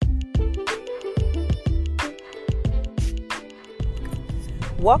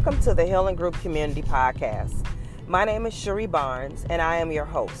Welcome to the Healing Group Community Podcast. My name is Cherie Barnes, and I am your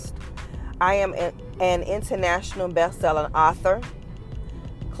host. I am an international best-selling author,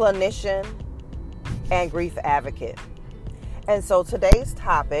 clinician, and grief advocate. And so today's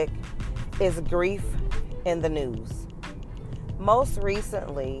topic is grief in the news. Most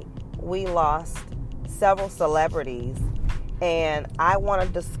recently, we lost several celebrities, and I want to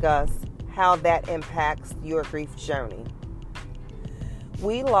discuss how that impacts your grief journey.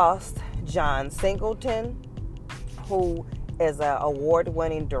 We lost John Singleton, who is an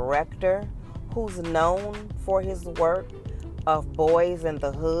award-winning director who's known for his work of Boys in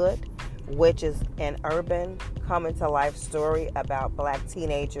the Hood, which is an urban coming-to-life story about Black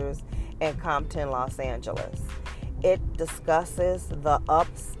teenagers in Compton, Los Angeles. It discusses the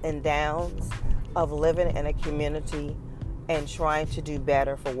ups and downs of living in a community and trying to do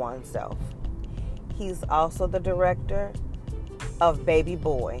better for oneself. He's also the director of Baby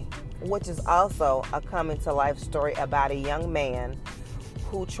Boy, which is also a coming-to-life story about a young man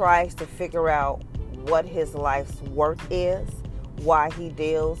who tries to figure out what his life's work is, why he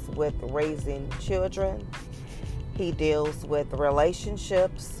deals with raising children, he deals with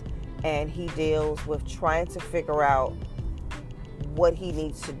relationships, and he deals with trying to figure out what he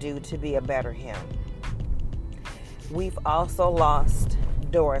needs to do to be a better him. We've also lost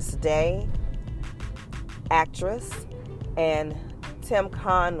Doris Day, actress, and Tim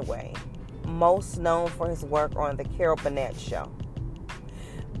Conway, most known for his work on the Carol Burnett Show.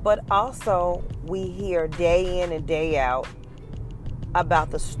 But also, we hear day in and day out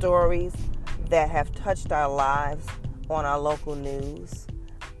about the stories that have touched our lives on our local news,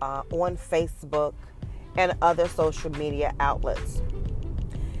 on Facebook, and other social media outlets.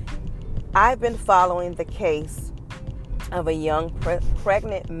 I've been following the case of a young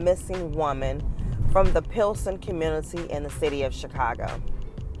pregnant missing woman from the Pilsen community in the city of Chicago.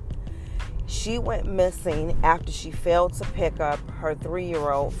 She went missing after she failed to pick up her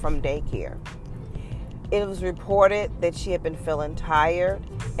 3-year-old from daycare. It was reported that she had been feeling tired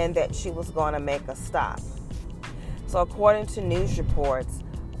and that she was going to make a stop. So according to news reports,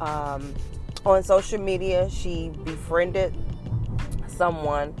 on social media, she befriended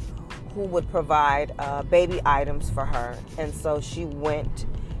someone who would provide baby items for her. And so she went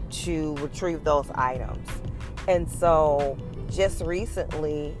to retrieve those items. And so just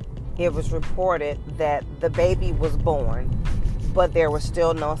recently, it was reported that the baby was born, but there was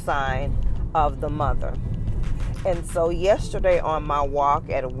still no sign of the mother. And so yesterday on my walk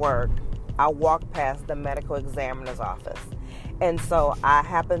at work, I walked past the medical examiner's office. And so I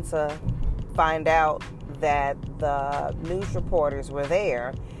happened to find out that the news reporters were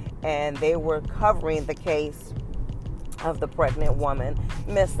there and they were covering the case of the pregnant woman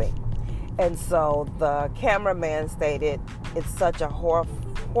missing. And so the cameraman stated it's such a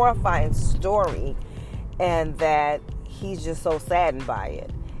horrifying story and that he's just so saddened by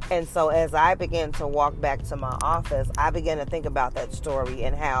it. And so as I began to walk back to my office, I began to think about that story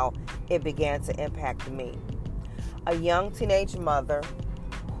and how it began to impact me. A young teenage mother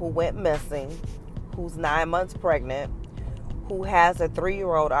who went missing, who's 9 months pregnant, who has a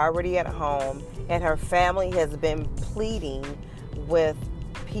 3-year-old already at home, and her family has been pleading with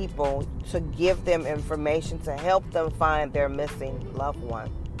people to give them information to help them find their missing loved one.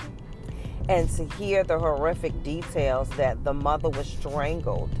 And to hear the horrific details that the mother was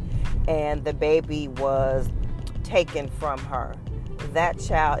strangled and the baby was taken from her. That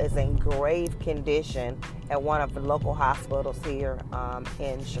child is in grave condition at one of the local hospitals here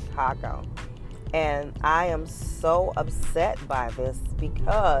in Chicago. And I am so upset by this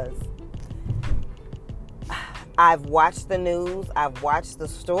because I've watched the news, I've watched the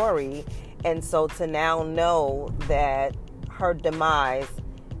story, and so to now know that her demise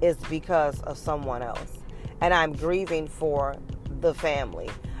is because of someone else. And I'm grieving for the family.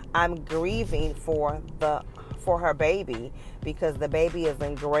 I'm grieving for her baby because the baby is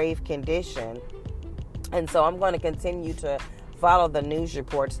in grave condition. And so I'm going to continue to follow the news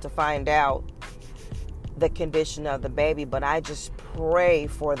reports to find out the condition of the baby. But I just pray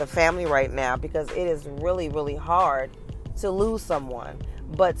for the family right now because it is really, really hard to lose someone.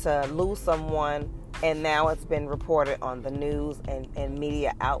 But to lose someone, and now it's been reported on the news and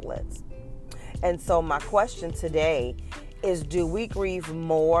media outlets. And so my question today is, do we grieve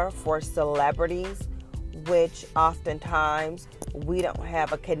more for celebrities, which oftentimes we don't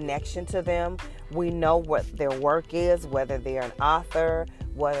have a connection to them? We know what their work is, whether they're an author,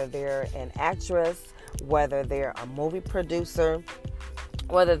 whether they're an actress, whether they're a movie producer,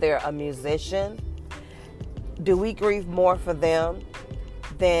 whether they're a musician. Do we grieve more for them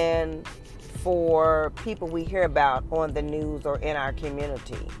than for people we hear about on the news or in our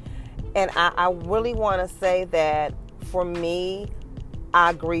community. And I really want to say that for me,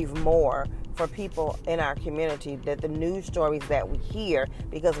 I grieve more for people in our community, that the news stories that we hear,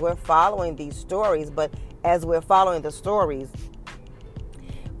 because we're following these stories, but as we're following the stories,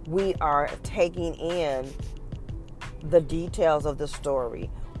 we are taking in the details of the story.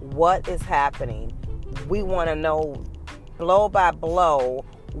 What is happening? We want to know blow by blow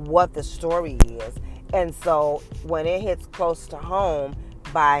what the story is. And so when it hits close to home,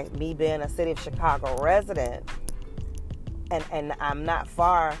 by me being a City of Chicago resident, and I'm not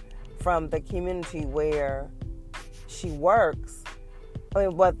far from the community where she works,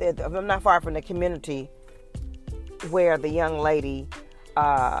 I'm not far from the community where the young lady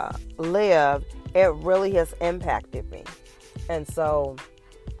lived, it really has impacted me. And so,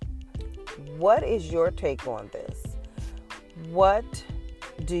 what is your take on this? What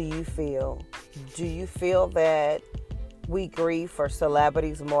do you feel? Do you feel that we grieve for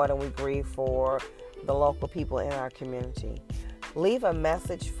celebrities more than we grieve for the local people in our community? Leave a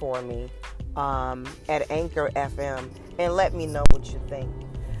message for me at Anchor FM and let me know what you think.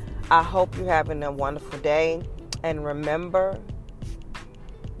 I hope you're having a wonderful day. And remember,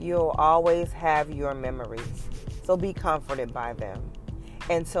 you'll always have your memories. So be comforted by them.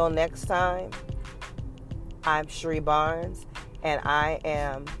 Until next time, I'm Sheree Barnes, and I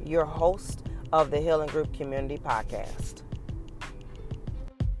am your host of the Healing Group Community Podcast.